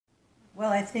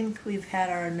Well, I think we've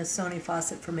had our Nasoni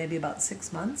faucet for maybe about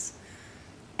 6 months.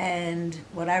 And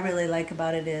what I really like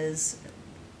about it is,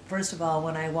 first of all,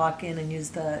 when I walk in and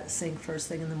use the sink first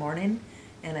thing in the morning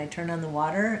and I turn on the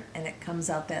water and it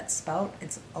comes out that spout,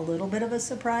 it's a little bit of a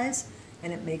surprise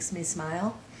and it makes me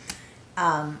smile.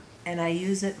 And I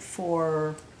use it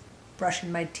for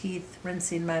brushing my teeth,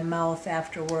 rinsing my mouth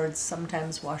afterwards,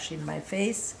 sometimes washing my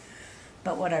face.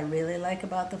 But what I really like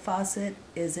about the faucet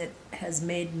is it has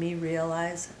made me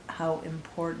realize how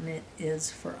important it is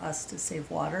for us to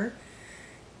save water.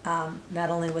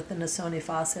 Not only with the Nasoni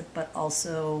faucet, but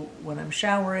also when I'm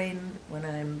showering, when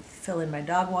I'm filling my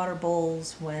dog water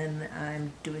bowls, when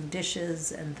I'm doing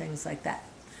dishes and things like that.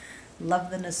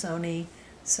 Love the Nasoni.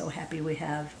 So happy we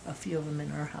have a few of them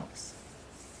in our house.